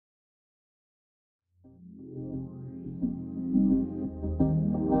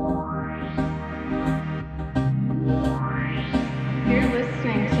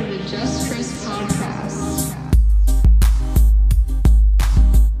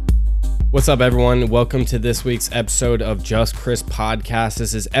What's up, everyone? Welcome to this week's episode of Just Chris Podcast.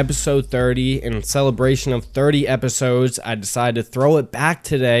 This is episode 30. In celebration of 30 episodes, I decided to throw it back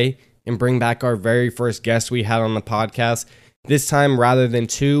today and bring back our very first guest we had on the podcast. This time, rather than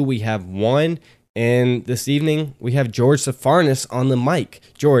two, we have one. And this evening, we have George Safarnis on the mic.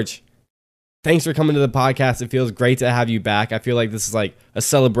 George, thanks for coming to the podcast. It feels great to have you back. I feel like this is like a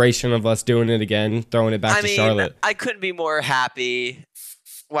celebration of us doing it again, throwing it back to Charlotte. I couldn't be more happy.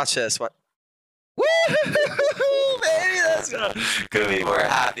 Watch this. What? Woo! Baby, let's go. Couldn't be more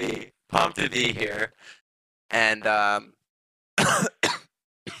happy. Pumped to be here. And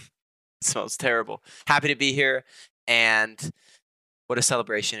smells terrible. Happy to be here. And what a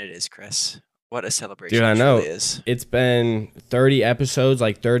celebration it is, Chris. What a celebration. Dude, I know. It is. It's been 30 episodes,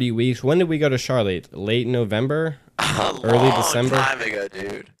 like 30 weeks. When did we go to Charlotte? Late November? Early December? A long time ago,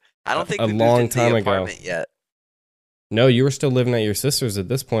 dude. I don't think a we long moved into time the ago apartment yet. No, you were still living at your sister's at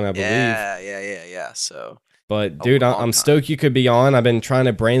this point, I believe. Yeah. So, but dude, I'm stoked you could be on. I've been trying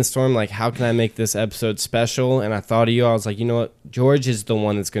to brainstorm, like, how can I make this episode special? And I thought of you. I was like, you know what? George is the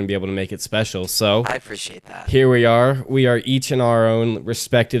one that's going to be able to make it special. So I appreciate that. Here we are. We are each in our own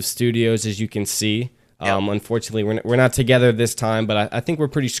respective studios, as you can see. Yep. Unfortunately, we're not together this time, but I think we're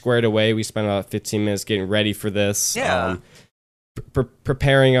pretty squared away. We spent about 15 minutes getting ready for this. Yeah.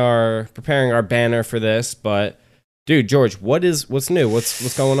 Preparing our banner for this, but. Dude, George, what's new?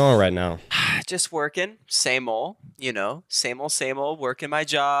 What's going on right now? Just working, same old, same old, working my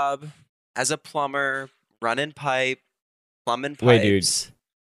job as a plumber, running pipe, plumbing pipes. Wait, dude,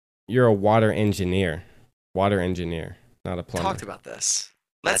 you're a water engineer, not a plumber. Talked about this.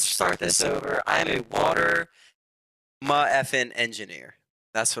 Let's start this over. I'm a water effing engineer.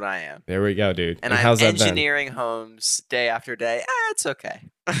 That's what I am. There we go, dude. And I'm engineering homes day after day. It's okay.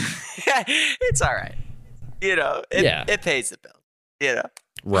 It's all right. It pays the bill,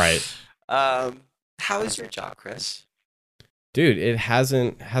 Right. How is your job, Chris? Dude, it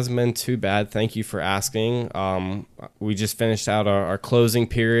hasn't been too bad. Thank you for asking. We just finished out our closing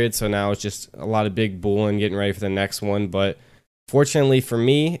period, so now it's just a lot of big bull and getting ready for the next one. But fortunately for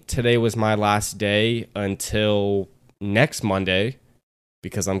me, today was my last day until next Monday,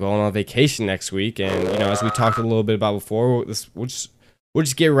 because I'm going on vacation next week. And as we talked a little bit about before, we'll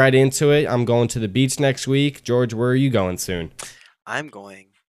just get right into it. I'm going to the beach next week. George, where are you going soon? I'm going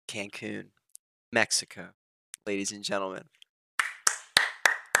Cancun, Mexico, ladies and gentlemen.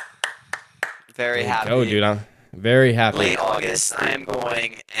 Very happy. Oh, dude, I'm very happy. Late August, I am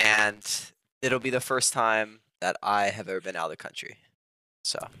going, and it'll be the first time that I have ever been out of the country.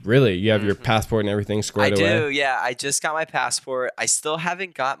 So really, you have your passport and everything squared away? I do, yeah. I just got my passport. I still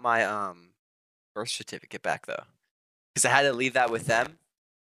haven't got my birth certificate back though, because I had to leave that with them.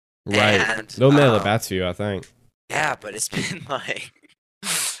 Right. And, they'll mail it back to you, I think. Yeah, but it's been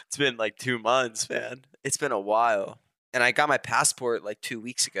like 2 months, man. It's been a while. And I got my passport like 2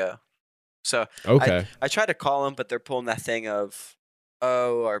 weeks ago. So okay. I tried to call them, but they're pulling that thing of,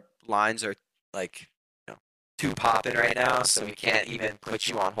 our lines are like, too popping right now, so we can't even put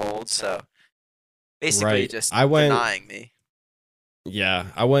you on hold. So basically just denying me. Yeah,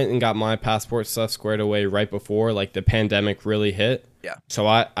 I went and got my passport stuff squared away right before like the pandemic really hit. Yeah. So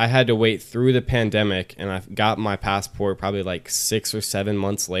I had to wait through the pandemic, and I got my passport probably like 6 or 7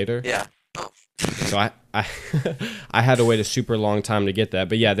 months later. Yeah. So I I had to wait a super long time to get that.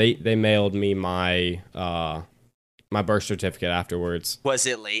 But yeah, they mailed me my my birth certificate afterwards. Was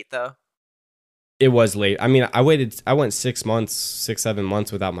it late though? It was late. I mean, I went 6 months, 7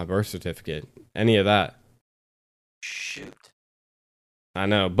 months without my birth certificate. Any of that. Shoot. I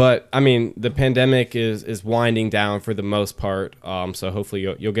know, but I mean, the pandemic is winding down for the most part. So hopefully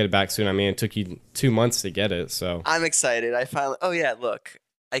you'll get it back soon. I mean, it took you 2 months to get it, so I'm excited. I finally. Oh yeah, look,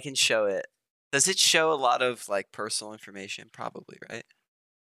 I can show it. Does it show a lot of like personal information? Probably, right?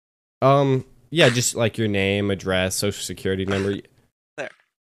 Yeah, just like your name, address, social security number. There.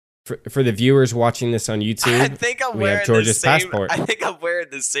 For the viewers watching this on YouTube, I think I'm we wearing have George's the same, passport. I think I'm wearing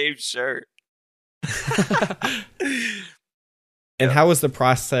the same shirt. And how was the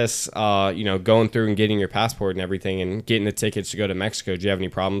process, going through and getting your passport and everything and getting the tickets to go to Mexico? Do you have any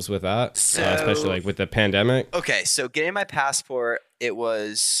problems with that, especially like with the pandemic? Okay, so getting my passport, it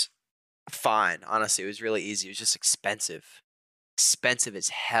was fine. Honestly, it was really easy. It was just expensive as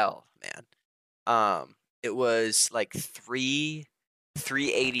hell, man. It was like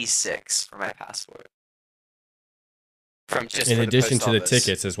 $386 for my passport. From just in for addition the to the office.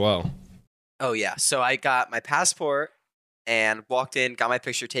 tickets as well. Oh yeah, so I got my passport and walked in, got my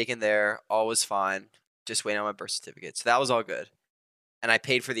picture taken there. All was fine. Just waiting on my birth certificate. So that was all good. And I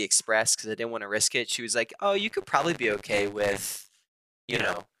paid for the express because I didn't want to risk it. She was like, "Oh, you could probably be okay with,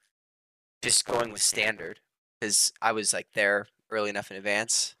 just going with standard because I was like there early enough in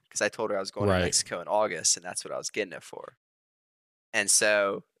advance because I told her I was going to Mexico in August and that's what I was getting it for. And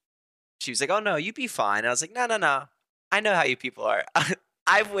so she was like, "Oh no, you'd be fine." And I was like, "No. I know how you people are.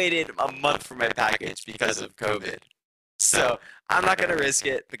 I've waited a month for my package because of COVID. So I'm not gonna risk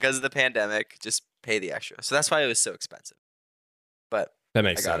it because of the pandemic. Just pay the extra." So that's why it was so expensive. But that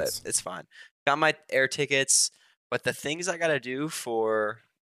makes sense. It. It's fine. Got my air tickets, but the things I gotta do for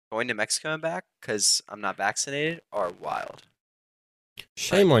going to Mexico and back because I'm not vaccinated are wild.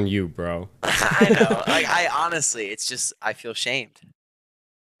 Shame on you, bro. I know. Like I honestly, it's just I feel shamed.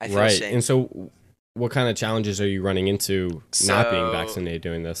 I feel shamed. And so, what kind of challenges are you running into not being vaccinated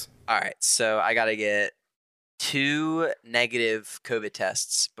doing this? All right, so I gotta get 2 negative COVID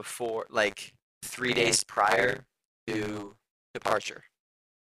tests before, like 3 days prior to departure.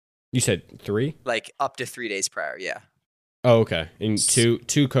 You said 3? Like up to 3 days prior, yeah. Oh, okay. And two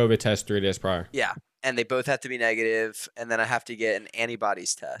COVID tests 3 days prior. Yeah, and they both have to be negative, and then I have to get an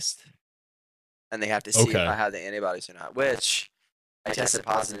antibodies test, and they have to see if I have the antibodies or not. Which I tested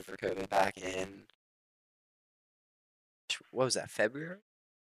positive for COVID back in what was that, February?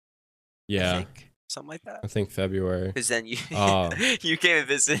 Yeah. I think, something like that. I think February. Because then you you came and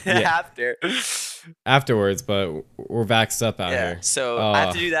visited after. Afterwards, but we're vaxxed up out here. So I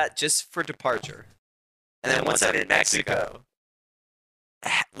have to do that just for departure. And then once I'm in Mexico,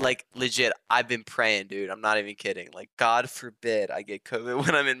 like legit, I've been praying, dude. I'm not even kidding. Like, God forbid I get COVID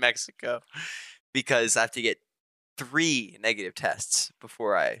when I'm in Mexico because I have to get 3 negative tests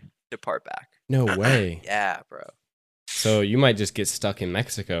before I depart back. No way. Yeah, bro. So you might just get stuck in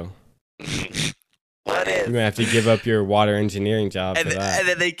Mexico. What if? You might have to give up your water engineering job for that. And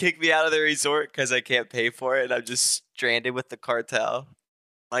then they kick me out of the resort because I can't pay for it, and I'm just stranded with the cartel.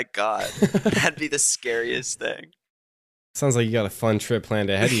 My God, that'd be the scariest thing. Sounds like you got a fun trip planned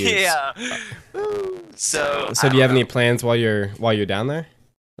ahead of you. Yeah. So do you have any plans while you're down there?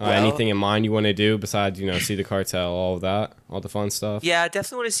 Anything in mind you want to do besides see the cartel, all of that, all the fun stuff? Yeah, I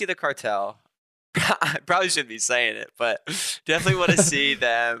definitely want to see the cartel. I probably shouldn't be saying it, but definitely want to see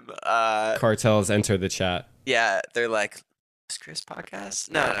them. Cartels enter the chat. Yeah, they're like, "Is Chris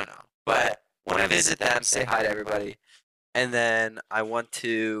podcast?" No. But want to visit them, say hi to everybody, and then I want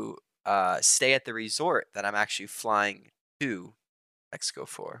to stay at the resort that I'm actually flying to Mexico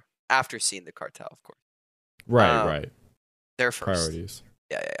for after seeing the cartel, of course. Right. They're first. Priorities.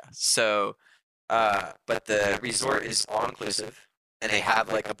 Yeah. So, but the resort is all inclusive. And they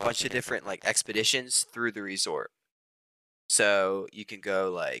have like a bunch of different like expeditions through the resort. So you can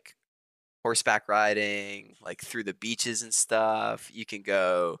go like horseback riding, like through the beaches and stuff. You can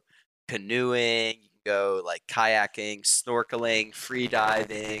go canoeing, you can go like kayaking, snorkeling, free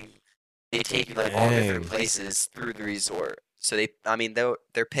diving. They take you like all different places through the resort. So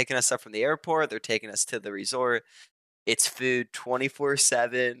they're picking us up from the airport, they're taking us to the resort. It's food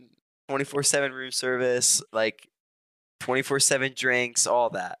 24/7, 24/7 room service, like 24/7 drinks,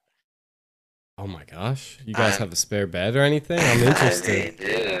 all that. Oh my gosh. You guys have a spare bed or anything? I'm interested.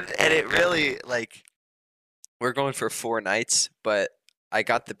 Dude. And it really, like, we're going for 4 nights, but I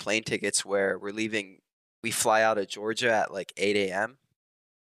got the plane tickets where we fly out of Georgia at like 8 a.m.,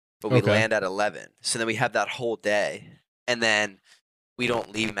 but we land at 11. So then we have that whole day. And then we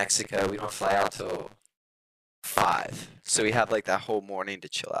don't leave Mexico. We don't fly out till 5. So we have like that whole morning to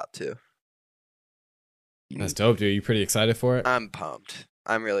chill out too. That's dope, dude. You pretty excited for it? I'm pumped.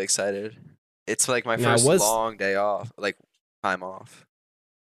 I'm really excited. It's like my first long day off, like time off.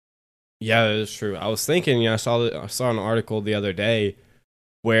 Yeah, that is true. I was thinking, I saw an article the other day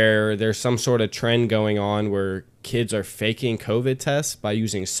where there's some sort of trend going on where kids are faking COVID tests by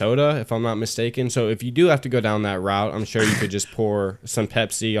using soda, if I'm not mistaken. So if you do have to go down that route, I'm sure you could just pour some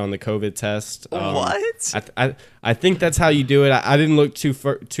Pepsi on the COVID test. What? I think that's how you do it. I didn't look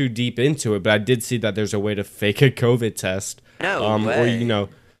too deep into it, but I did see that there's a way to fake a COVID test. No way. Or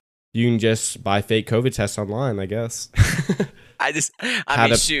you can just buy fake COVID tests online, I guess. How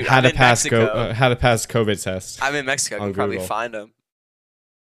to pass COVID test. I'm in Mexico. I can probably find them.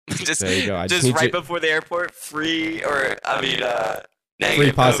 There you go. Just right before the airport, free negative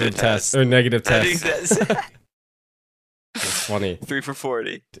free positive test or negative test. That's funny. 3 for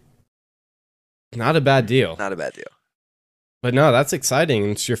 40. Not a bad deal. Not a bad deal. But no, that's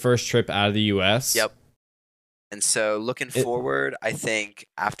exciting. It's your first trip out of the U.S. Yep. And so looking forward, I think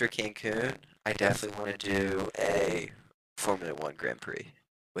after Cancun, I definitely want to do a Formula 1 Grand Prix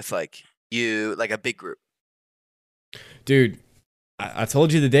with like a big group. Dude, I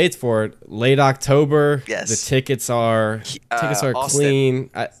told you the dates for it. Late October. Yes. The tickets are Austin.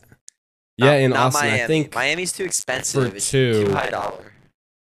 clean. In Austin. Miami. I think Miami's too expensive. For it's two. too high dollar.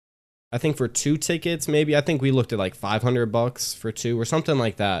 I think for 2 tickets, maybe. I think we looked at like $500 for 2 or something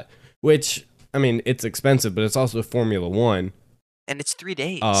like that. Which, I mean, it's expensive, but it's also Formula One. And it's 3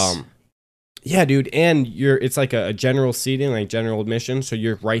 days. Yeah, dude, and it's like a general seating, like general admission, so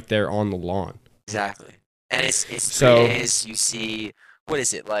you're right there on the lawn. Exactly. And it's 3 days. You see, what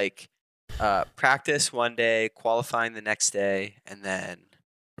is it, like practice one day, qualifying the next day, and then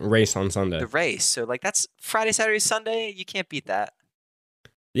race on Sunday. The race. So like that's Friday, Saturday, Sunday. You can't beat that.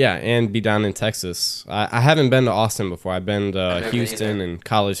 Yeah, and be down in Texas. I haven't been to Austin before. I've been to Houston and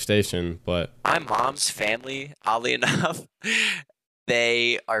College Station, but my mom's family, oddly enough,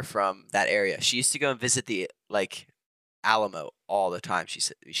 they are from that area. She used to go and visit the like Alamo all the time. She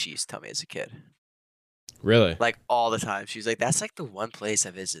used to tell me as a kid. Really? Like all the time. She was like, "That's like the one place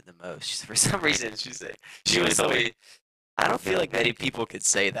I visit the most." For some reason, she always told me. I don't feel like many people could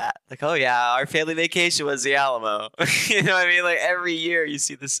say that. Like, oh yeah, our family vacation was the Alamo. You know what I mean? Like every year you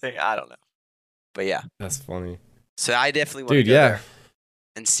see the same. I don't know, but yeah, that's funny. So I definitely want to go there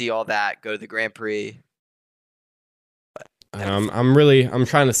and see all that. Go to the Grand Prix. I'm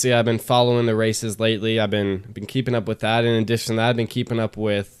trying to see. I've been following the races lately. I've been keeping up with that. In addition to that, I've been keeping up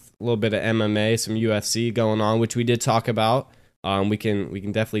with a little bit of MMA, some UFC going on, which we did talk about. We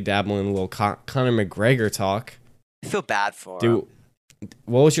can definitely dabble in a little Conor McGregor talk. I feel bad for him.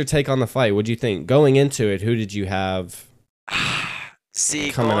 What was your take on the fight? What did you think going into it? Who did you have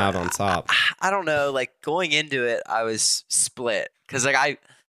coming out on top? I don't know. Like going into it, I was split because like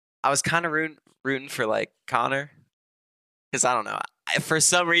I was kind of rooting for like Conor because I don't know. For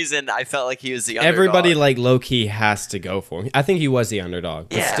some reason, I felt like he was the underdog. Everybody like low key has to go for him. I think he was the underdog,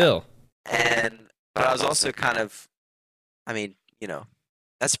 but still. But I was also kind of, I mean, you know,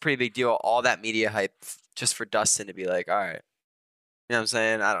 that's a pretty big deal. All that media hype just for Dustin to be like, all right. You know what I'm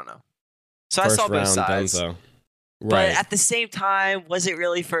saying? I don't know. So First I saw both sides. Dunzo. Right. But at the same time, was it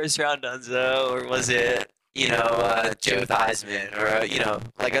really first round Dunzo? Or was it, you know, Joe Theismann? Or, you know,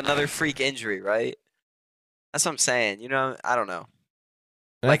 like another freak injury, right? That's what I'm saying. You know, I don't know.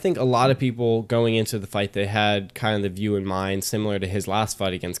 And I think a lot of people going into the fight, they had kind of the view in mind similar to his last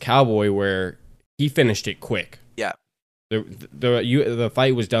fight against Cowboy where he finished it quick. Yeah. The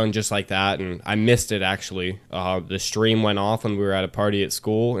fight was done just like that, and I missed it actually. The stream went off when we were at a party at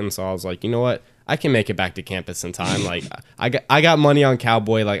school, and so I was like, you know what? I can make it back to campus in time. Like I got money on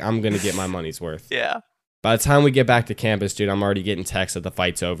Cowboy. Like I'm gonna get my money's worth. Yeah. By the time we get back to campus, dude, I'm already getting texts that the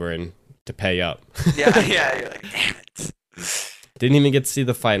fight's over and to pay up. Yeah. You're like, damn it. Didn't even get to see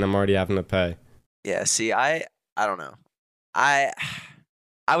the fight, and I'm already having to pay. Yeah. See, I don't know. I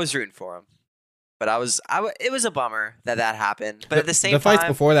was rooting for him. But it was a bummer that happened. But at the same time, the fights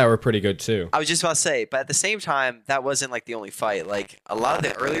before that were pretty good too. I was just about to say, but at the same time, that wasn't like the only fight. Like a lot of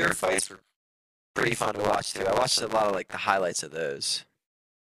the earlier fights were pretty fun to watch too. I watched a lot of like the highlights of those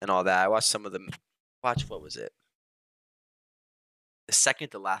and all that. I watched some of them. What was it? The second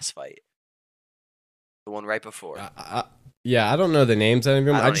to last fight, the one right before. Yeah, I don't know the names of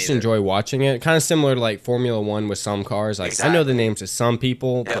them. I just enjoy watching it. Kind of similar to like Formula One with some cars. Like exactly. I know the names of some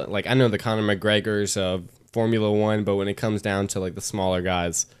people, but like I know the Conor McGregors of Formula One, but when it comes down to like the smaller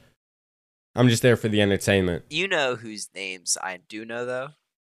guys, I'm just there for the entertainment. You know whose names I do know though?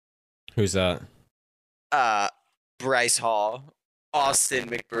 Who's that? Bryce Hall, Austin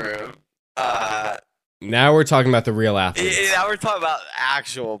McBroom. Now we're talking about the real athletes. Now we're talking about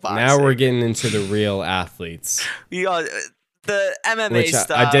actual boxing. Now we're getting into the real athletes. You know, the MMA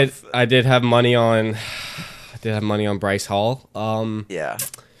stuff. I did have money on. I did have money on Bryce Hall. Yeah.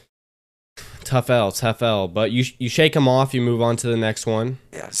 Tough L. But you shake him off. You move on to the next one.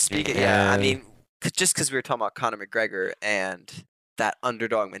 Yeah. I mean, just because we were talking about Conor McGregor and that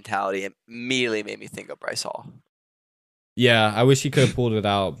underdog mentality, it immediately made me think of Bryce Hall. Yeah, I wish he could have pulled it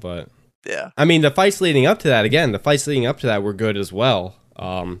out, but. Yeah. I mean, the fights leading up to that, were good as well.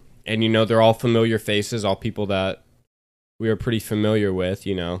 And, you know, they're all familiar faces, all people that we are pretty familiar with,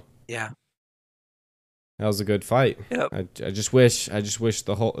 you know. Yeah. That was a good fight. Yep. I just wish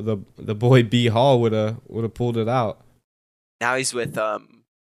the boy B Hall would have pulled it out. Now he's with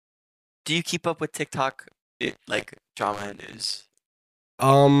do you keep up with TikTok like drama and news?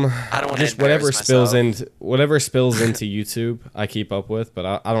 I don't just whatever spills into YouTube, I keep up with,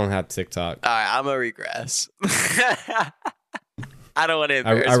 but I don't have TikTok. All right, I'm a regress. I don't want to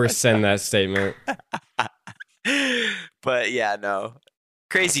embarrass I rescind that statement. But yeah, no,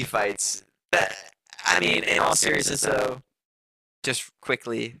 crazy fights. I mean, in all seriousness, though, just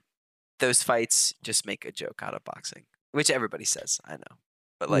quickly, those fights just make a joke out of boxing, which everybody says. I know,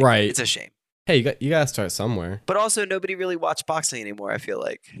 but like, it's a shame. Hey, you gotta start somewhere. But also, nobody really watch boxing anymore, I feel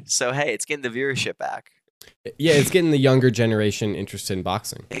like. So, hey, it's getting the viewership back. Yeah, it's getting the younger generation interested in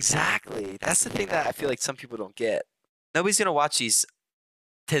boxing. Exactly. That's the thing that I feel like some people don't get. Nobody's gonna watch these,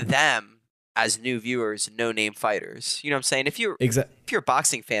 to them as new viewers, no name fighters. You know what I'm saying? If you're a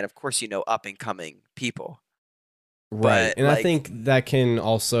boxing fan, of course you know up and coming people. Right. But, and I think that can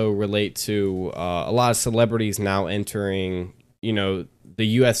also relate to a lot of celebrities now entering,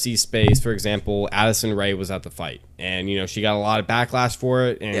 the UFC space. For example, Addison Rae was at the fight, and, she got a lot of backlash for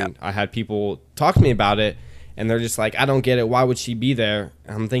it. And I had people talk to me about it, and they're just like, I don't get it. Why would she be there?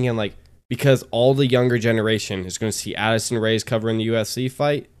 And I'm thinking, like, because all the younger generation is going to see Addison Rae's covering the UFC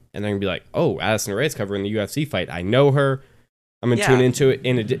fight, and they're going to be like, oh, Addison Rae's covering the UFC fight. I know her. I'm gonna tune into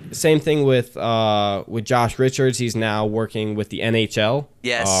it. Same thing with Josh Richards. He's now working with the NHL.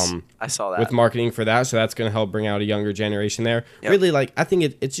 Yes, I saw that with marketing for that. So that's gonna help bring out a younger generation there. Yep. Really, like I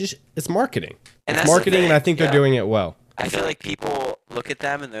think it's marketing. And it's marketing, and I think they're doing it well. I feel like people look at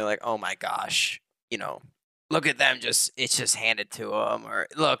them and they're like, oh my gosh, look at them. It's just handed to them, or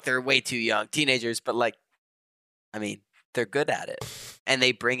look, they're way too young, teenagers. But like, I mean, they're good at it, and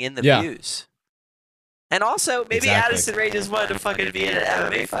they bring in the views. And also, maybe Addison Rae just wanted to fucking be in an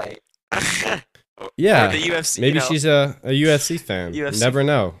MMA fight. Yeah. Or the UFC. Maybe she's a UFC fan. Never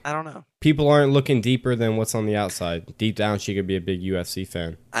know. I don't know. People aren't looking deeper than what's on the outside. Deep down, she could be a big UFC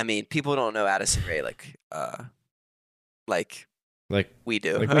fan. I mean, people don't know Addison Rae like we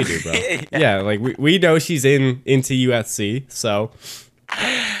do. Like we do, bro. Yeah, like we know she's into UFC, so.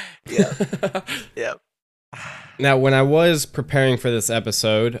 Yeah. Yeah. Now, when I was preparing for this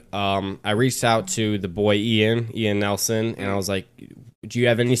episode, I reached out to the boy Ian Nelson, and I was like, do you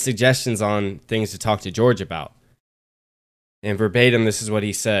have any suggestions on things to talk to George about? And verbatim, this is what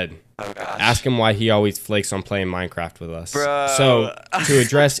he said. Oh, gosh. Ask him why he always flakes on playing Minecraft with us. Bro. So, to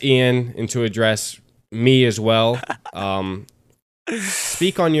address Ian and to address me as well,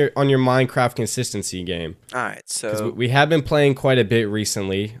 speak on your Minecraft consistency game. All right, so we have been playing quite a bit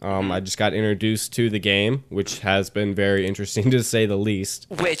recently. I just got introduced to the game, which has been very interesting to say the least.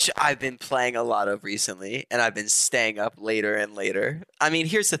 Which I've been playing a lot of recently, and I've been staying up later and later. I mean,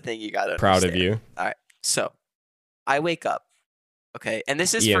 here's the thing you gotta understand. Proud of you. All right, so I wake up, okay, and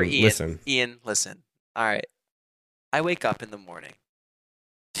this is Ian, for Ian. Listen. Ian, listen. All right, I wake up in the morning,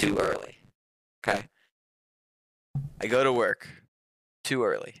 too early. Okay, I go to work. Too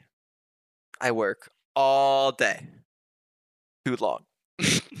early. I work all day. Too long.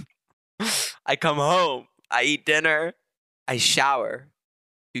 I come home. I eat dinner. I shower.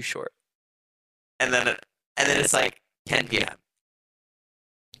 Too short. And then it's like 10 p.m.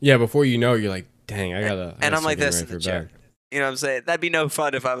 Yeah, before you know, you're like, dang, I gotta. And I'm like this in the chair. You know what I'm saying? That'd be no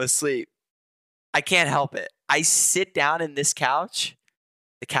fun if I'm asleep. I can't help it. I sit down in this couch,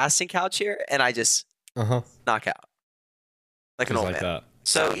 the casting couch here, and I just knock out. Like an old man. That.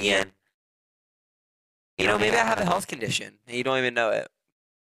 So, Ian, maybe I have a health condition and you don't even know it.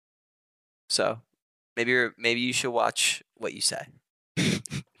 So, maybe you should watch what you say.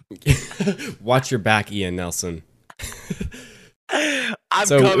 Watch your back, Ian Nelson. I'm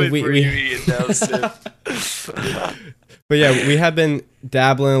coming for you, Ian Nelson. But yeah, we have been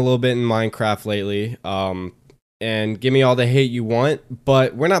dabbling a little bit in Minecraft lately. And give me all the hate you want,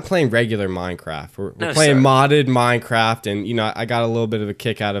 but we're not playing regular Minecraft. We're playing modded Minecraft, and I got a little bit of a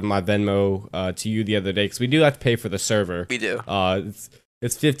kick out of my Venmo to you the other day because we do have to pay for the server. We do. It's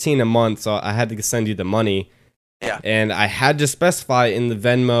 $15 a month, so I had to send you the money. Yeah. And I had to specify in the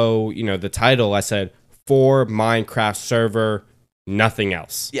Venmo, the title. I said for Minecraft server, nothing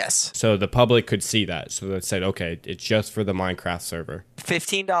else. Yes. So the public could see that. So they said, okay, it's just for the Minecraft server.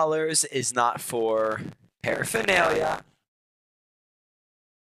 $15 is not for paraphernalia,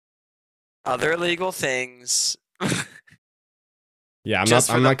 other illegal things. Yeah,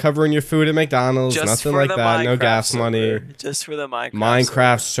 I'm not covering your food at McDonald's, nothing like that. No gas money. Just for the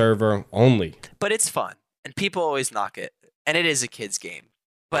Minecraft server only. But it's fun, and people always knock it, and it is a kid's game.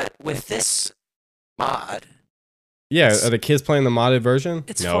 But with this mod, yeah, are the kids playing the modded version?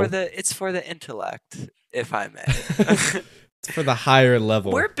 It's for the intellect, if I may. It's for the higher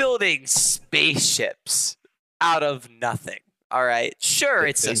level. We're building spaceships out of nothing. All right. Sure,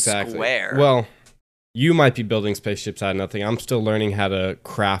 it's a square. Well, you might be building spaceships out of nothing. I'm still learning how to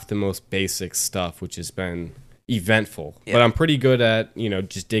craft the most basic stuff, which has been eventful. Yeah. But I'm pretty good at,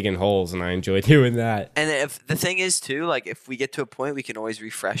 just digging holes, and I enjoy doing that. And if the thing is too, like if we get to a point, we can always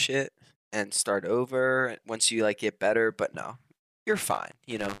refresh it and start over once you get better. But no, you're fine.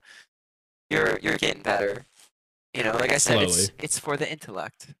 You're getting better. Like I said, it's for the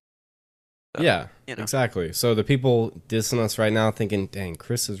intellect. So, yeah, exactly. So the people dissing us right now thinking, dang,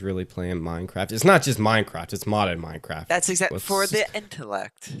 Chris is really playing Minecraft. It's not just Minecraft, it's modded Minecraft. That's exactly for the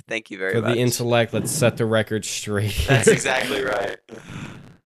intellect. Thank you very much. For the intellect, let's set the record straight. That's exactly right.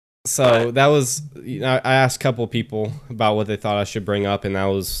 So that was, I asked a couple people about what they thought I should bring up, and that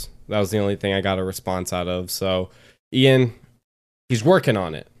was the only thing I got a response out of. So Ian, he's working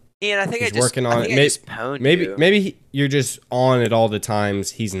on it. Ian, I think he's working on it. Maybe you're just on it all the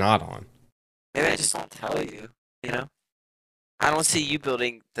times he's not on. Maybe I just don't tell you. I don't see you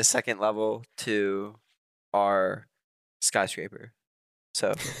building the second level to our skyscraper.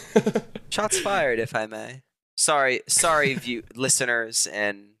 So shots fired, if I may. Sorry, listeners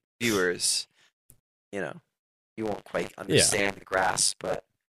and viewers. You won't quite understand the grasp, but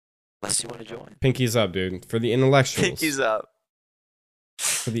unless you want to join. Pinkies up, dude, for the intellectuals. Pinkies up.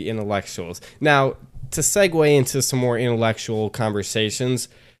 For the intellectuals. Now, to segue into some more intellectual conversations,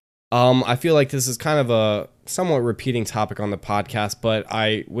 I feel like this is kind of a somewhat repeating topic on the podcast, but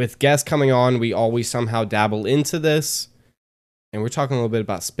with guests coming on, we always somehow dabble into this, and we're talking a little bit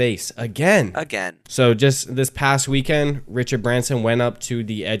about space again. So just this past weekend, Richard Branson went up to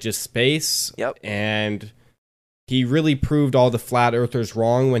the edge of space. Yep. And he really proved all the flat earthers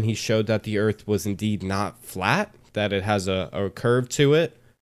wrong when he showed that the Earth was indeed not flat, that it has a curve to it.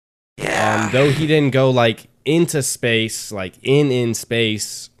 Yeah. Though he didn't go like into space, like in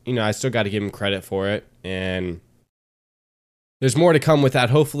space, I still got to give him credit for it. And there's more to come with that.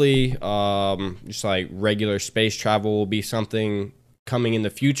 Hopefully, just like regular space travel will be something coming in the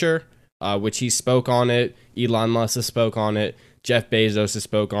future, which he spoke on it. Elon Musk has spoke on it. Jeff Bezos has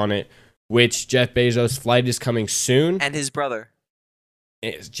spoke on it, which Jeff Bezos' flight is coming soon. And his brother.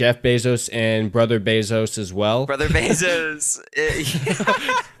 It's Jeff Bezos and brother Bezos as well. Brother Bezos.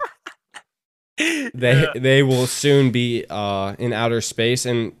 They will soon be in outer space.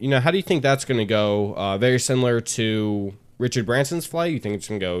 And, how do you think that's going to go? Very similar to Richard Branson's flight? You think it's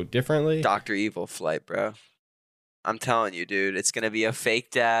going to go differently? Dr. Evil flight, bro. I'm telling you, dude. It's going to be a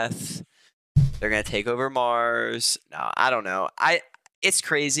fake death. They're going to take over Mars. No, I don't know. It's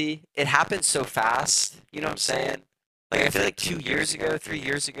crazy. It happened so fast. You know what I'm saying? Like, I feel like 2 years ago, 3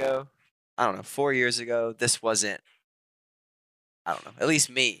 years ago, I don't know, 4 years ago, this wasn't, I don't know, at least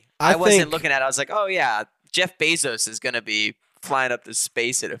me. I wasn't looking at it. I was like, oh, yeah, Jeff Bezos is going to be flying up to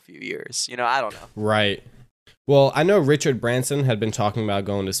space in a few years. I don't know. Right. Well, I know Richard Branson had been talking about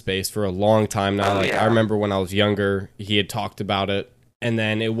going to space for a long time now. I remember when I was younger, he had talked about it. And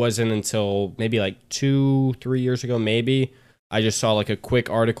then it wasn't until maybe like 2-3 years ago, maybe, I just saw like a quick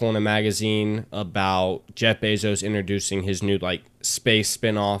article in a magazine about Jeff Bezos introducing his new like space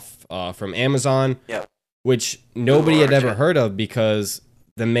spinoff from Amazon, which nobody had ever heard of because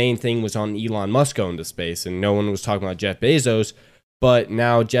the main thing was on Elon Musk going to space and no one was talking about Jeff Bezos. But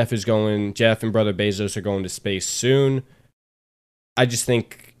now Jeff and brother Bezos are going to space soon. I just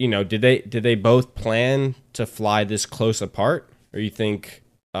think, did they both plan to fly this close apart? Or you think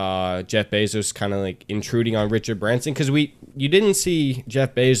Jeff Bezos kind of like intruding on Richard Branson? Because you didn't see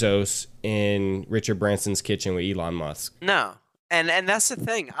Jeff Bezos in Richard Branson's kitchen with Elon Musk. No. And that's the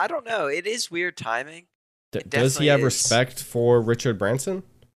thing. I don't know. It is weird timing. Does he have respect for Richard Branson?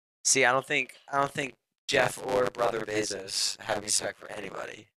 See, I don't think Jeff or brother Bezos have respect for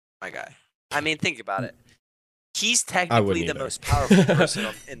anybody, my guy. I mean, think about it. He's technically the most powerful person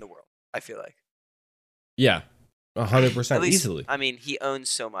in the world, I feel like. Yeah, 100% easily. I mean, he owns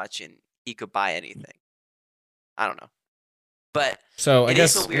so much and he could buy anything. I don't know. But so I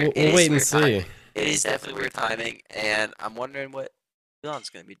guess we'll wait and see. Timing. It is definitely weird timing, and I'm wondering what Elon's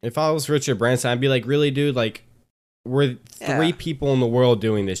going to be doing. If I was Richard Branson, I'd be like, really, dude? Like, we're 3 people in the world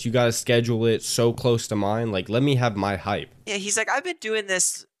doing this. You got to schedule it so close to mine. Like, let me have my hype. Yeah, he's like, I've been doing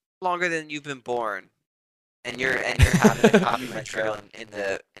this longer than you've been born. And you're having to copy my trail in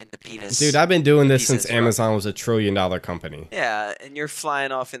the penis. Dude, I've been doing this since Amazon was $1 trillion company. Yeah, and you're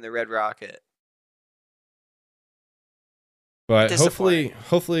flying off in the red rocket. But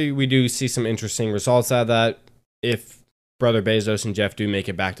hopefully we do see some interesting results out of that. If brother Bezos and Jeff do make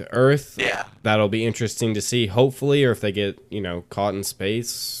it back to Earth, that'll be interesting to see. Hopefully, or if they get caught in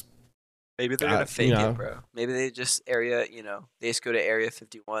space. Maybe they're gonna fake it, bro. Maybe they just they just go to Area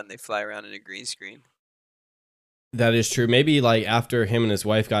 51. They fly around in a green screen. That is true. Maybe like after him and his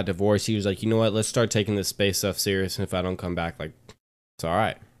wife got divorced, he was like, you know what? Let's start taking this space stuff serious. And if I don't come back, like, it's all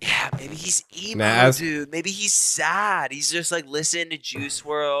right. Yeah, maybe he's emo, dude. Maybe he's sad. He's just like listening to Juice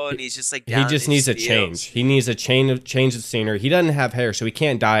WRLD, and he's just like down. He just needs a change. He needs a change of scenery. He doesn't have hair, so he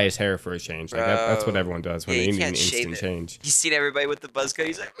can't dye his hair for a change. Like that's what everyone does when they need an instant change. He's seen everybody with the buzz cut.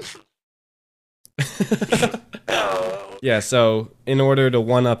 He's like, no. Yeah, so in order to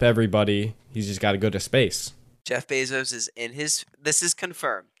one up everybody, he's just got to go to space. Jeff Bezos is in his. This is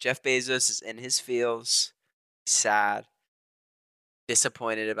confirmed. Jeff Bezos is in his feels. He's sad,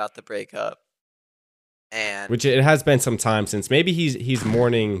 disappointed about the breakup, and which it has been some time since. Maybe he's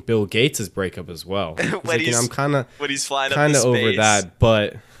mourning Bill Gates' breakup as well. I'm kind of over that,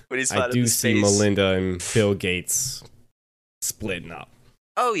 but I do see Melinda and Bill Gates splitting up.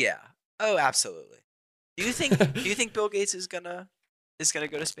 Oh yeah. Oh, absolutely. Do you think Bill Gates is gonna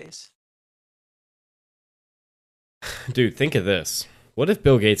go to space? Dude, think of this. What if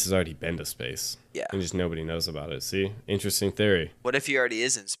Bill Gates has already been to space? Yeah. And just nobody knows about it. See? Interesting theory. What if he already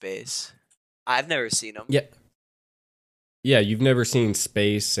is in space? I've never seen him. Yeah. Yeah, you've never seen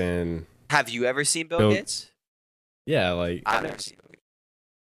space and... Have you ever seen Bill Gates? Yeah, like... I've never seen him.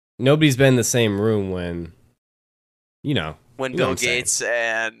 Nobody's been in the same room when... When Bill Gates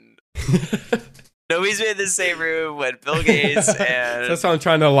and... Nobody's been in the same room when Bill Gates and... That's how I'm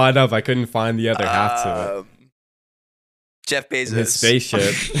trying to line up. I couldn't find the other half to it. Jeff Bezos. His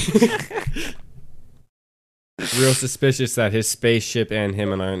spaceship. Real suspicious that his spaceship and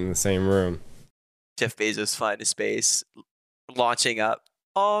him aren't in the same room. Jeff Bezos flying to space, launching up.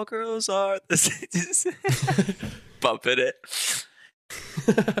 All girls are the same. Bumping it.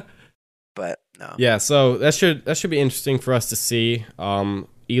 But no. Yeah, so that should be interesting for us to see.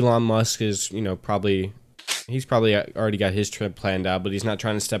 Elon Musk is, he's probably already got his trip planned out, but he's not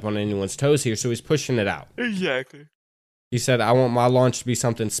trying to step on anyone's toes here, so he's pushing it out. Exactly. He said, I want my launch to be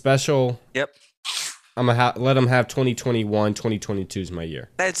something special. Yep. I'm going to let him have 2021, 2022 is my year.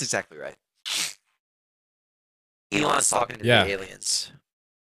 That's exactly right. Elon's talking to the aliens.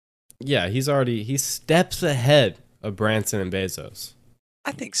 Yeah, he's steps ahead of Branson and Bezos.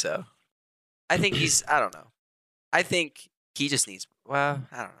 I think so. I think I don't know. I think he just needs, I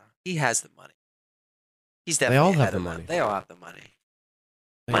don't know. He has the money. He's definitely They all have the money. They all have the money.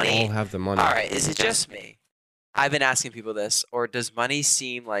 They all have the money. All right, is it just me? I've been asking people this, or does money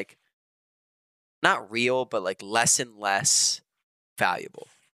seem like not real, but like less and less valuable?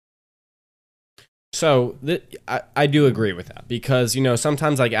 So I do agree with that because,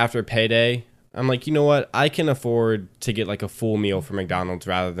 sometimes like after payday, I'm like, you know what? I can afford to get like a full meal from McDonald's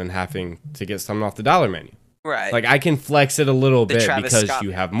rather than having to get something off the dollar menu. Right. Like I can flex it a little bit because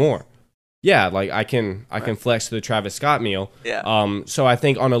you have more. Yeah, like I can flex the Travis Scott meal. Yeah. So I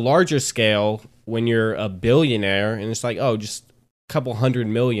think on a larger scale, when you're a billionaire and it's like, oh, just a couple $100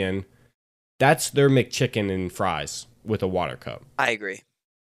 million, that's their McChicken and fries with a water cup. I agree.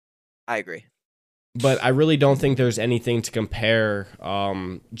 But I really don't think there's anything to compare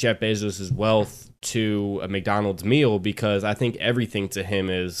Jeff Bezos' wealth to a McDonald's meal because I think everything to him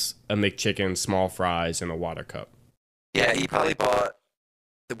is a McChicken, small fries, and a water cup. Yeah, he probably bought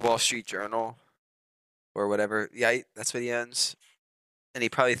the Wall Street Journal or whatever. Yeah, that's what he owns. And he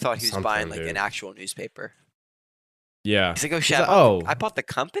probably thought he was buying like an actual newspaper. Yeah. He's like, oh shit, I bought the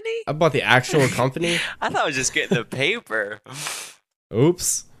company? I bought the actual company? I thought I was just getting the paper.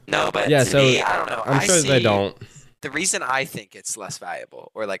 Oops. No, but to me, I don't know. I'm sure they don't. The reason I think it's less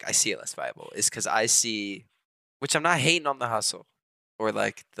valuable, or like I see it less valuable, is because I see, which I'm not hating on the hustle, or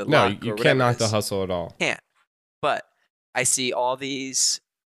like the luck. No, you can't knock the hustle at all. Can't. But I see all these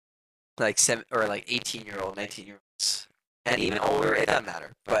like 18-year-old, 19-year-olds, and even older. It doesn't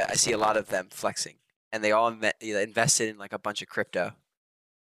matter. But I see a lot of them flexing, and they all invested in like a bunch of crypto,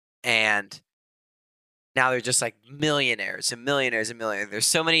 and now they're just like millionaires and millionaires and millionaires. There's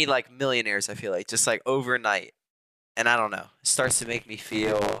so many like millionaires, I feel like, just like overnight. And I don't know. It starts to make me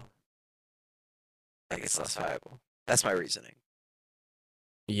feel like it's less valuable. That's my reasoning.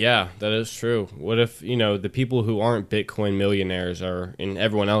 Yeah, that is true. What if, the people who aren't Bitcoin millionaires and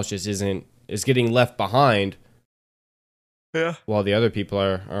everyone else just is getting left behind? Yeah. While the other people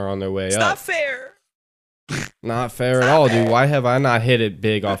are on their way up. It's not fair. Not fair at all, dude. Why have I not hit it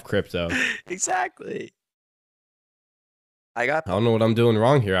big off crypto? Exactly. I don't know what I'm doing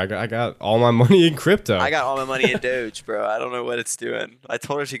wrong here. I got all my money in crypto. I got all my money in Doge, bro. I don't know what it's doing. I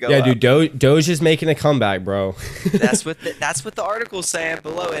told her to go. Yeah, dude. Doge is making a comeback, bro. That's what the article's saying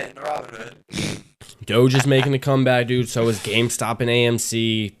below it in Robinhood. Doge is making a comeback, dude. So is GameStop and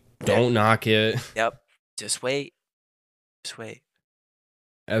AMC. Don't knock it. Yep. Just wait.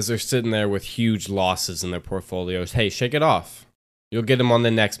 As they're sitting there with huge losses in their portfolios. Hey, shake it off. You'll get them on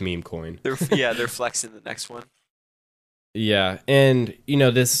the next meme coin. They're flexing the next one. Yeah, and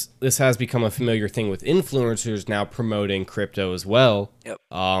this has become a familiar thing with influencers now promoting crypto as well. Yep.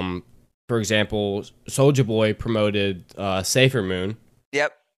 For example, Soulja Boy promoted Safer Moon.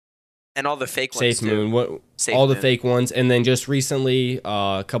 Yep. And all the fake ones. Safe Moon, all the fake ones, and then just recently,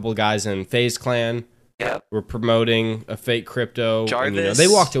 a couple of guys in FaZe Clan were promoting a fake crypto. Jarvis. And, they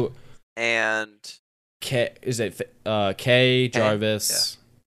walked away. And Is it K, Jarvis,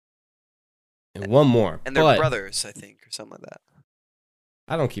 and one more. And they're brothers, I think, or something like that.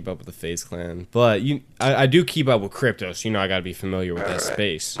 I don't keep up with the FaZe Clan, but I do keep up with crypto, so I got to be familiar with that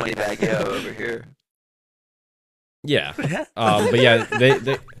space. Moneybag Yo over here. Yeah, but yeah,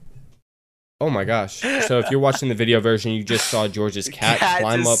 they. Oh my gosh! So if you're watching the video version, you just saw George's cat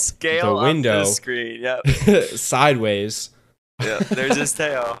climb up the window, screen. Yep. sideways. Yeah, there's his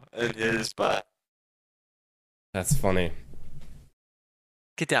tail and his butt. That's funny.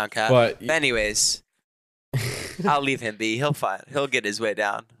 Get down, cat. But anyways, I'll leave him be. He'll get his way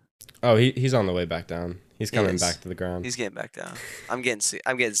down. Oh, he's on the way back down. He's coming back to the ground. He's getting back down. I'm getting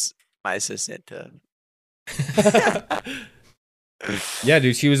my assistant to. Yeah,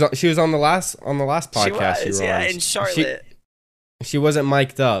 dude, she was on the last podcast. She was, in Charlotte. She wasn't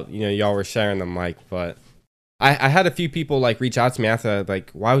mic'd up. Y'all were sharing the mic, but I had a few people reach out to me after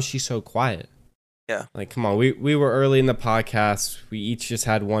that, why was she so quiet? Yeah. Come on, we were early in the podcast. We each just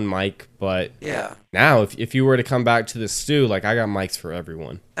had one mic, but yeah. Now if you were to come back to the stew, I got mics for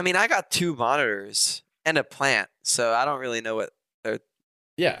everyone. I mean, I got 2 monitors and a plant, so I don't really know what they're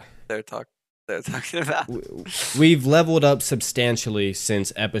talking about. We've leveled up substantially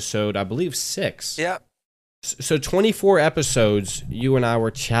since episode, I believe, 6. Yeah. So 24 episodes, you and I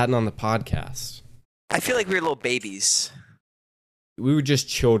were chatting on the podcast. I feel like we were little babies. We were just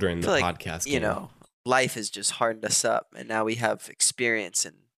children in the podcast game. Life has just hardened us up, and now we have experience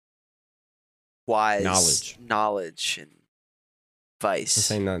and wise knowledge and advice.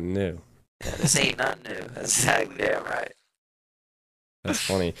 This ain't nothing new. Yeah, this ain't nothing new. That's exactly damn right. That's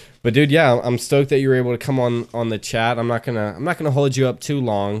funny. But dude, yeah, I'm stoked that you were able to come on the chat. I'm not gonna hold you up too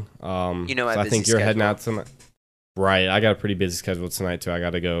long. I think you're heading out tonight. Right, I got a pretty busy schedule tonight too. I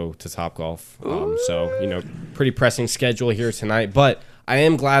got to go to Topgolf. So pretty pressing schedule here tonight. But I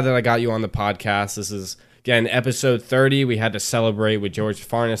am glad that I got you on the podcast. This is again episode 30. We had to celebrate with George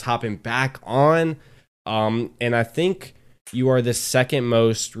Farnes hopping back on. And I think you are the second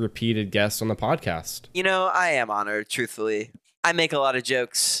most repeated guest on the podcast. I am honored, truthfully. I make a lot of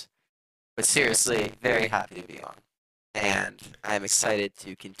jokes, but seriously, very happy to be on. And I'm excited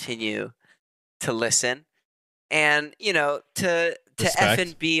to continue to listen and, to F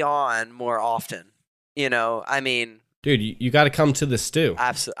and be on more often. I mean... Dude, you got to come to the stew.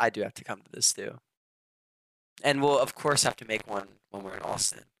 Absolutely. I do have to come to the stew. And we'll, of course, have to make one when we're in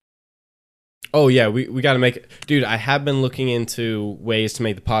Austin. Oh, yeah, we got to make it. Dude, I have been looking into ways to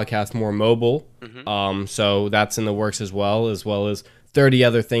make the podcast more mobile. Mm-hmm. So that's in the works as well as 30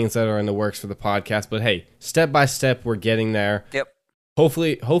 other things that are in the works for the podcast. But hey, step by step, we're getting there. Yep.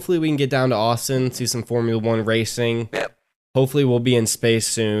 Hopefully we can get down to Austin, see some Formula One racing. Yep. Hopefully we'll be in space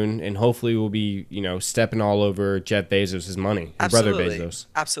soon, and hopefully we'll be, stepping all over Jeff Bezos' money, his brother Bezos.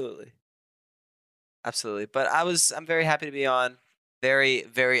 Absolutely. But I'm very happy to be on. Very,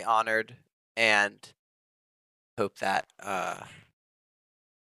 very honored. And hope that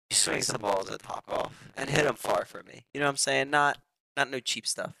he swings the balls at Topgolf and hit them far for me. You know what I'm saying? Not no cheap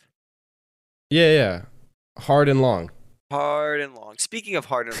stuff. Yeah. Hard and long. Hard and long. Speaking of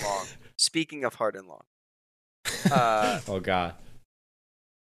hard and long. Oh, God.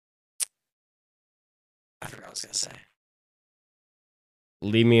 I forgot what I was going to say.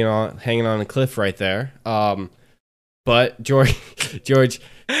 Leave me hanging on a cliff right there. But George,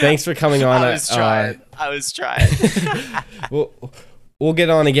 thanks for coming on. I was trying. We'll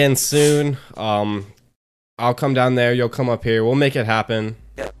get on again soon. I'll come down there. You'll come up here. We'll make it happen.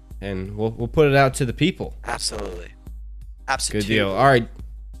 Yep. And we'll put it out to the people. Absolutely. Good deal. All right.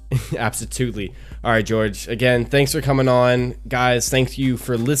 Absolutely. All right, George. Again, thanks for coming on. Guys, thank you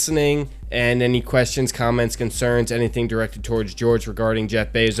for listening. And any questions, comments, concerns, anything directed towards George regarding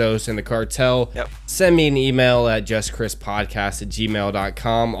Jeff Bezos and the cartel, send me an email at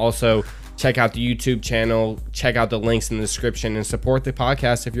justchrispodcast@gmail.com. Also, check out the YouTube channel, check out the links in the description, and support the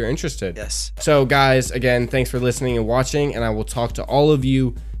podcast if you're interested. Yes. So, guys, again, thanks for listening and watching, and I will talk to all of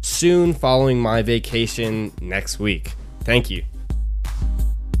you soon following my vacation next week. Thank you.